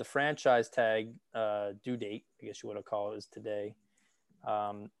 So we had the franchise tag due date, I guess you would have called it, is today.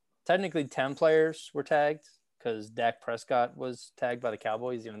 Technically 10 players were tagged because Dak Prescott was tagged by the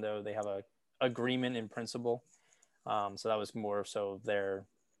Cowboys, even though they have a agreement in principle. So that was more so their,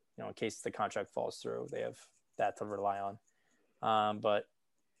 in case the contract falls through, they have that to rely on. But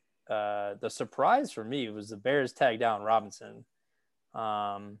the surprise for me was the Bears tagged Allen Robinson.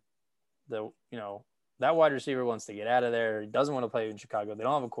 That wide receiver wants to get out of there. He doesn't want to play in Chicago. They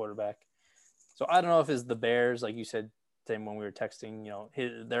don't have a quarterback. So I don't know if it's the Bears, like you said, Tim, when we were texting,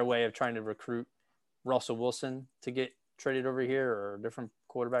 their way of trying to recruit Russell Wilson to get traded over here or a different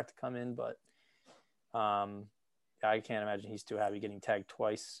quarterback to come in. But I can't imagine he's too happy getting tagged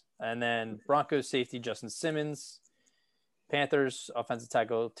twice. And then Broncos safety Justin Simmons, Panthers offensive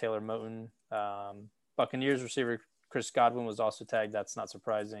tackle Taylor Moton, Buccaneers receiver Chris Godwin was also tagged. That's not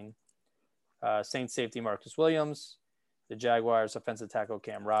surprising. Saints safety Marcus Williams, the Jaguars offensive tackle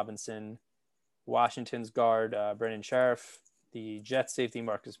Cam Robinson, Washington's guard Brendan Sheriff, the Jets safety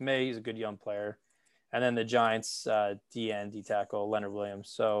Marcus May, he's a good young player, and then the Giants D tackle Leonard Williams.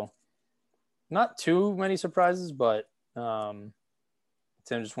 So not too many surprises, but Tim,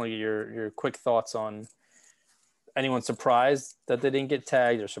 just want to get your quick thoughts on anyone surprised that they didn't get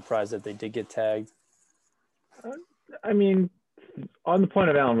tagged or surprised that they did get tagged. I mean, on the point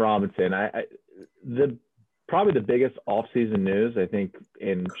of Allen Robinson, probably the biggest offseason news I think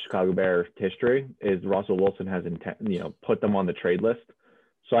in Chicago Bears history is Russell Wilson has put them on the trade list.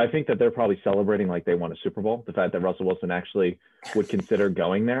 So I think that they're probably celebrating like they won a Super Bowl, the fact that Russell Wilson actually would consider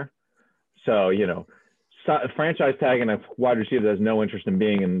going there. So, franchise tagging a wide receiver that has no interest in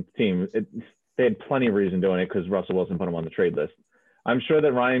being in the team, they had plenty of reason doing it because Russell Wilson put him on the trade list. I'm sure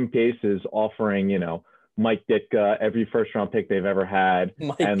that Ryan Pace is offering, Mike Ditka every first-round pick they've ever had,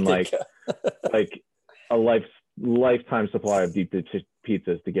 and like a lifetime supply of deep dish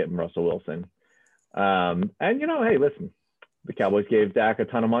pizzas to get him Russell Wilson. Hey, listen, the Cowboys gave Dak a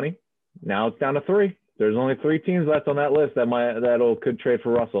ton of money. Now it's down to 3. There's only 3 teams left on that list that could trade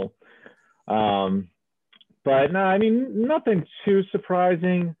for Russell. But no, I mean, nothing too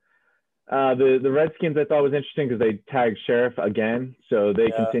surprising. The Redskins I thought was interesting because they tagged Sheriff again. So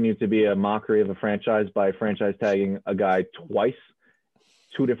they continue to be a mockery of a franchise by franchise tagging a guy twice,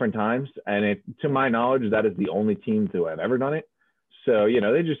 2 different times. And to my knowledge, that is the only team to have ever done it. So,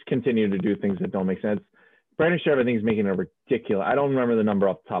 they just continue to do things that don't make sense. Brandon Sheriff, I think, is making a ridiculous – I don't remember the number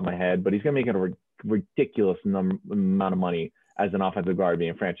off the top of my head, but he's going to make it a ridiculous amount of money as an offensive guard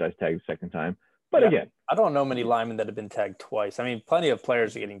being franchise tagged the second time. But again, I don't know many linemen that have been tagged twice. I mean, plenty of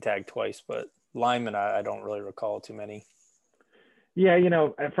players are getting tagged twice, but linemen, I don't really recall too many. Yeah,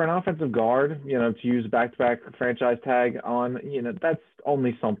 for an offensive guard, to use back-to-back franchise tag on, that's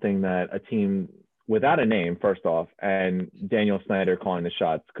only something that a team without a name, first off, and Daniel Snyder calling the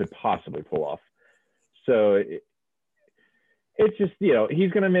shots could possibly pull off. So it's just,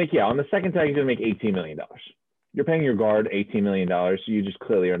 he's going to make, on the second tag, he's going to make $18 million. You're paying your guard $18 million, so you just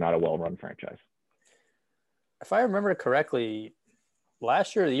clearly are not a well-run franchise. If I remember correctly,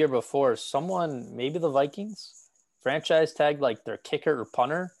 last year or the year before, someone, maybe the Vikings, franchise tagged like their kicker or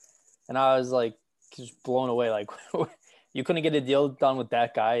punter. And I was like, just blown away. Like, you couldn't get a deal done with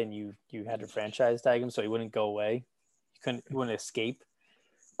that guy and you had to franchise tag him so he wouldn't go away. You wouldn't escape.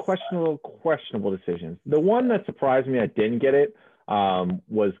 Questionable decisions. The one that surprised me I didn't get it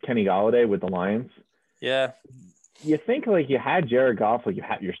was Kenny Golladay with the Lions. Yeah. You think like you had Jared Goff, like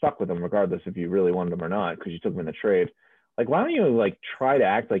you're stuck with him regardless if you really wanted him or not because you took him in the trade. Like, why don't you like try to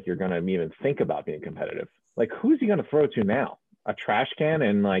act like you're going to even think about being competitive? Like, who's he going to throw to now? A trash can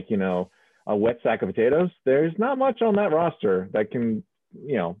and like, a wet sack of potatoes? There's not much on that roster that can,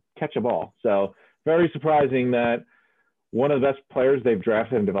 catch a ball. So very surprising that one of the best players they've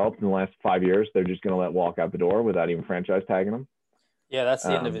drafted and developed in the last 5 years, they're just going to let walk out the door without even franchise tagging him. Yeah, that's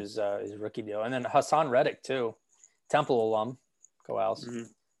the end of his rookie deal. And then Hassan Reddick too. Temple alum, go Owls. Mm-hmm.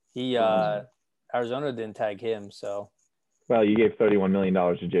 He Arizona didn't tag him, so. Well, you gave $31 million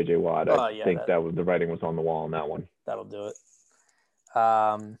to J.J. Watt. I think that was the writing was on the wall on that one. That'll do it.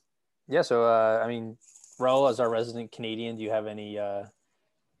 So I mean, Raul, as our resident Canadian, do you have any?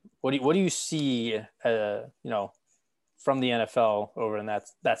 What do you see? From the NFL over in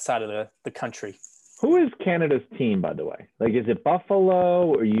that side of the country. Who is Canada's team, by the way? Like, is it Buffalo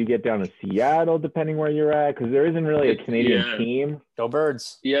or you get down to Seattle, depending where you're at? Because there isn't really a Canadian team. Go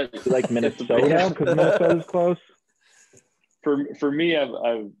Birds. Yeah. Like Minnesota, because Minnesota's close. For me,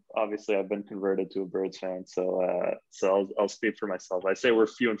 I've been converted to a Birds fan, so I'll speak for myself. I say we're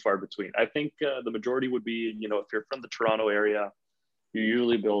few and far between. I think the majority would be, if you're from the Toronto area, you're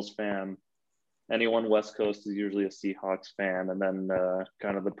usually Bills fan. Anyone West Coast is usually a Seahawks fan, and then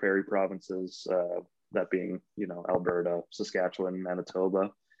kind of the prairie provinces, that being, Alberta, Saskatchewan,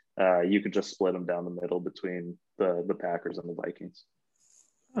 Manitoba. You could just split them down the middle between the Packers and the Vikings.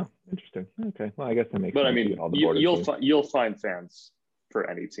 Oh, interesting. Okay, well, I guess that makes sense. But I mean, you'll find fans for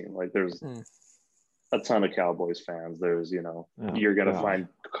any team. Like there's a ton of Cowboys fans. There's you're gonna find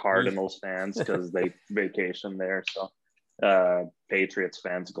Cardinals fans because they vacation there. So Patriots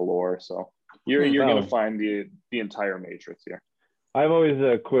fans galore. So. You're going to find the entire matrix here. I've always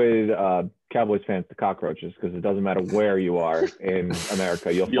equated Cowboys fans to cockroaches because it doesn't matter where you are in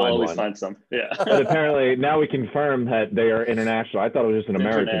America, you'll always find some. Yeah. But apparently now we confirm that they are international. I thought it was just an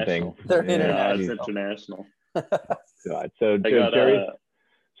American thing. They're international. It's international. God. So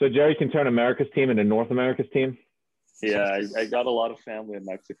Jerry can turn America's team into North America's team. Yeah, I got a lot of family in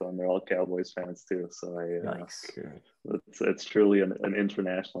Mexico, and they're all Cowboys fans too. So Nice. It's truly an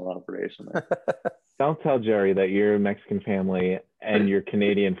international operation. Don't tell Jerry that your Mexican family and your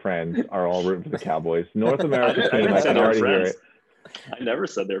Canadian friends are all rooting for the Cowboys. North America team, I can already hear it. I never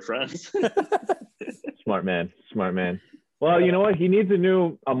said they're friends. Smart man. Well, you know what? He needs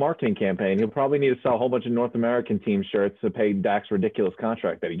a marketing campaign. He'll probably need to sell a whole bunch of North American team shirts to pay Dak's ridiculous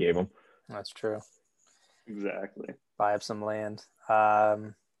contract that he gave him. That's true. Exactly. Buy up some land.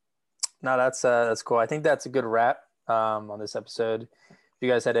 No, that's cool. I think that's a good wrap on this episode. If you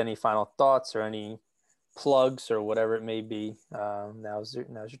guys had any final thoughts or any plugs or whatever it may be, now's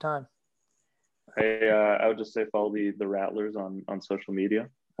your time. I would just say follow the Rattlers on social media.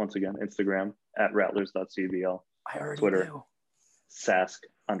 Once again, Instagram at rattlers.cbl. I already Twitter, knew.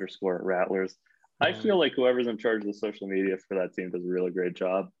 Sask_Rattlers. I feel like whoever's in charge of the social media for that team does a really great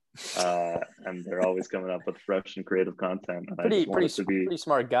job. And they're always coming up with fresh and creative content. And Pretty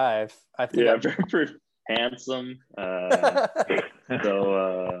smart guy. Very handsome.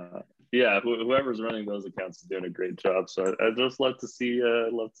 Whoever's running those accounts is doing a great job. So I just love to see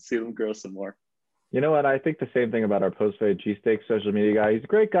them grow some more. You know what? I think the same thing about our Post-Fades Cheesesteaks social media guy. He's a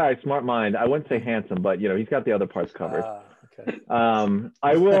great guy, smart mind. I wouldn't say handsome, but he's got the other parts covered. Okay.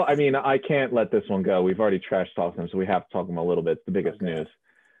 I can't let this one go. We've already trash talked him, so we have to talk him a little bit. It's the biggest news.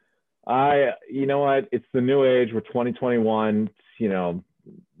 You know what? It's the new age. We're 2021.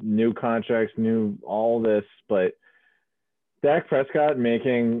 New contracts, new all this, but Dak Prescott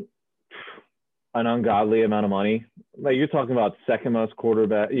making an ungodly amount of money. Like, you're talking about second most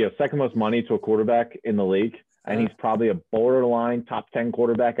money to a quarterback in the league, and he's probably a borderline top 10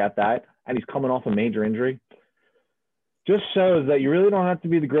 quarterback at that, and he's coming off a major injury. Just shows that you really don't have to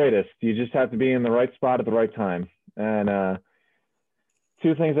be the greatest. You just have to be in the right spot at the right time. And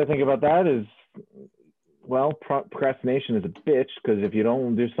two things I think about that is, procrastination is a bitch, because if you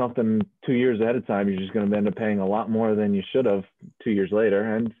don't do something 2 years ahead of time, you're just going to end up paying a lot more than you should have 2 years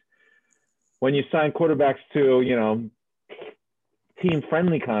later. And when you sign quarterbacks to,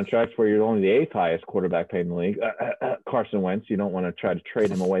 team-friendly contracts where you're only the 8th highest quarterback paid in the league, Carson Wentz, you don't want to try to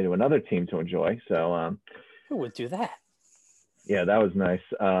trade him away to another team to enjoy. So who would do that? Yeah, that was nice.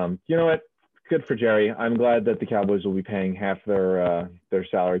 You know what? Good for Jerry. I'm glad that the Cowboys will be paying half their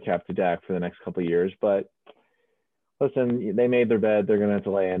salary cap to Dak for the next couple of years. But listen, they made their bed. They're going to have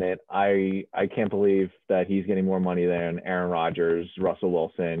to lay in it. I can't believe that he's getting more money than Aaron Rodgers, Russell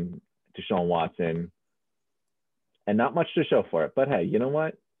Wilson, Deshaun Watson, and not much to show for it. But hey, you know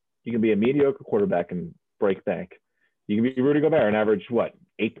what? You can be a mediocre quarterback and break bank. You can be Rudy Gobert and average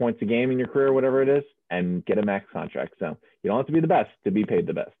 8 points a game in your career, whatever it is, and get a max contract. So you don't have to be the best to be paid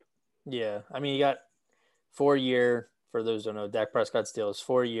the best. Yeah, you got 4 year, for those who don't know, Dak Prescott's deal is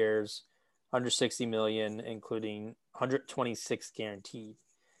 4 years, $160 million, including 126 guaranteed.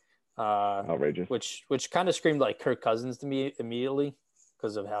 Outrageous. Which kind of screamed like Kirk Cousins to me immediately,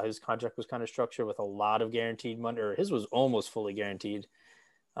 because of how his contract was kind of structured with a lot of guaranteed money, or his was almost fully guaranteed.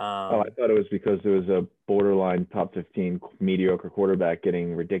 I thought it was because it was a borderline top 15 mediocre quarterback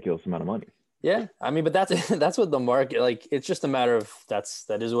getting ridiculous amount of money. Yeah, but that's what the market, like, it's just a matter of that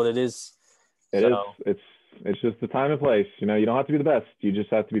is what it is. It is. It's just the time and place. You don't have to be the best. You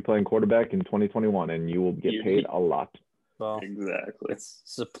just have to be playing quarterback in 2021, and you will get paid a lot. Well, exactly. It's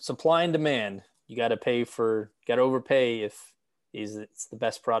supply and demand. You got to overpay if it's the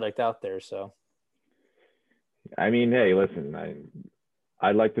best product out there. So, hey, listen,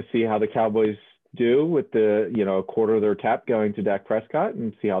 I'd like to see how the Cowboys do with the, a quarter of their cap going to Dak Prescott,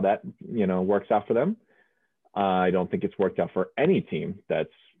 and see how that, works out for them. I don't think it's worked out for any team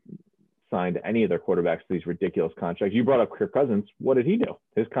that's signed any of their quarterbacks to these ridiculous contracts. You brought up Kirk Cousins. What did he do?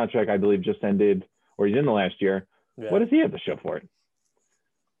 His contract, I believe, just ended, or he's in the last year. Yeah. What does he have to show for it?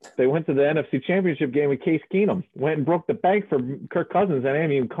 They went to the NFC Championship game with Case Keenum, went and broke the bank for Kirk Cousins, and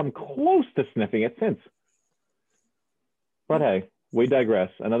haven't even come close to sniffing it since. But hey, we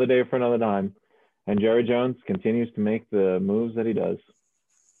digress. Another day for another dime. And Jerry Jones continues to make the moves that he does.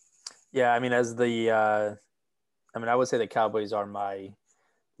 Yeah, I would say the Cowboys are my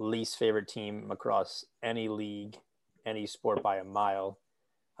least favorite team across any league, any sport by a mile.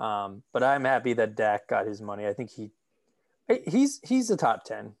 But I'm happy that Dak got his money. I think he's a top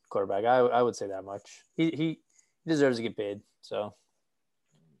 10 quarterback. I would say that much. He deserves to get paid. So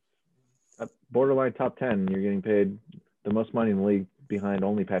borderline top 10, you're getting paid the most money in the league behind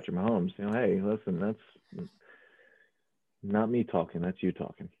only Patrick Mahomes. Hey, listen, that's not me talking. That's you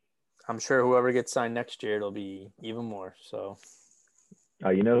talking. I'm sure whoever gets signed next year, it'll be even more. So,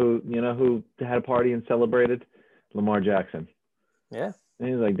 you know who had a party and celebrated? Lamar Jackson. Yeah. And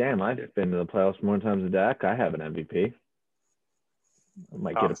he's like, damn, I've been to the playoffs more times than Dak. I have an MVP. I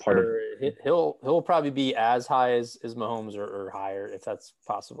might get a part of it. He'll probably be as high as Mahomes or higher if that's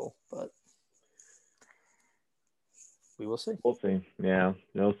possible, but we will see. We'll see. Yeah,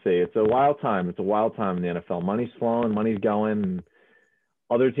 we'll see. It's a wild time. It's a wild time in the NFL. Money's flowing, money's going. And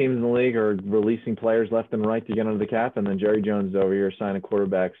other teams in the league are releasing players left and right to get under the cap, and then Jerry Jones is over here signing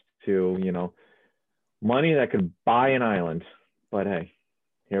quarterbacks to, you know, money that could buy an island. But hey,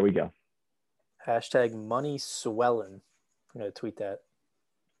 here we go. Hashtag money swelling. I'm going to tweet that.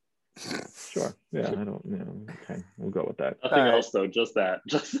 Sure. Yeah, I don't know. Okay, we'll go with that. Nothing else, though. Just that.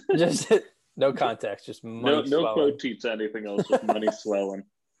 Just no context. Just money no quote tweets, anything else. Just money swelling.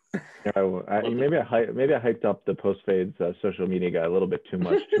 Yeah, maybe I hyped up the Post-Fades social media guy a little bit too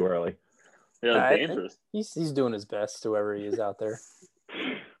much too early. Yeah, dangerous. He's doing his best, whoever he is out there.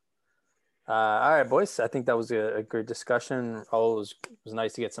 All right, boys. I think that was a great discussion. Raul, it was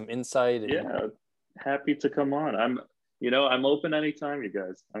nice to get some insight. Yeah, happy to come on. I'm open anytime, you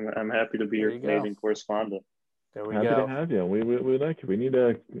guys. I'm happy to be your Canadian correspondent. There we happy go. to have you. We like it. We need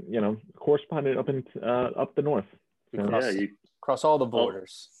a correspondent up the north. So, cross all the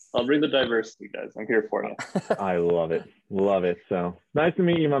borders. I'll bring the diversity, guys. I'm here for you. I love it. Love it. So nice to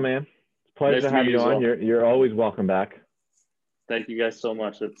meet you, my man. It's a pleasure to have you on. Well. You're always welcome back. Thank you guys so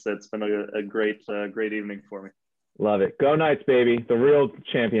much. It's been a great evening for me. Love it. Go Knights, baby. The real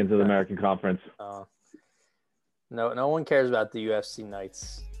champions of the American Conference. No one cares about the UFC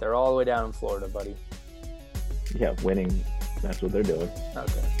Knights. They're all the way down in Florida, buddy. Yeah, winning. That's what they're doing.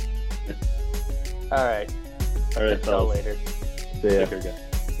 Okay. All right. All right, Talk later. See ya. Take care, guys.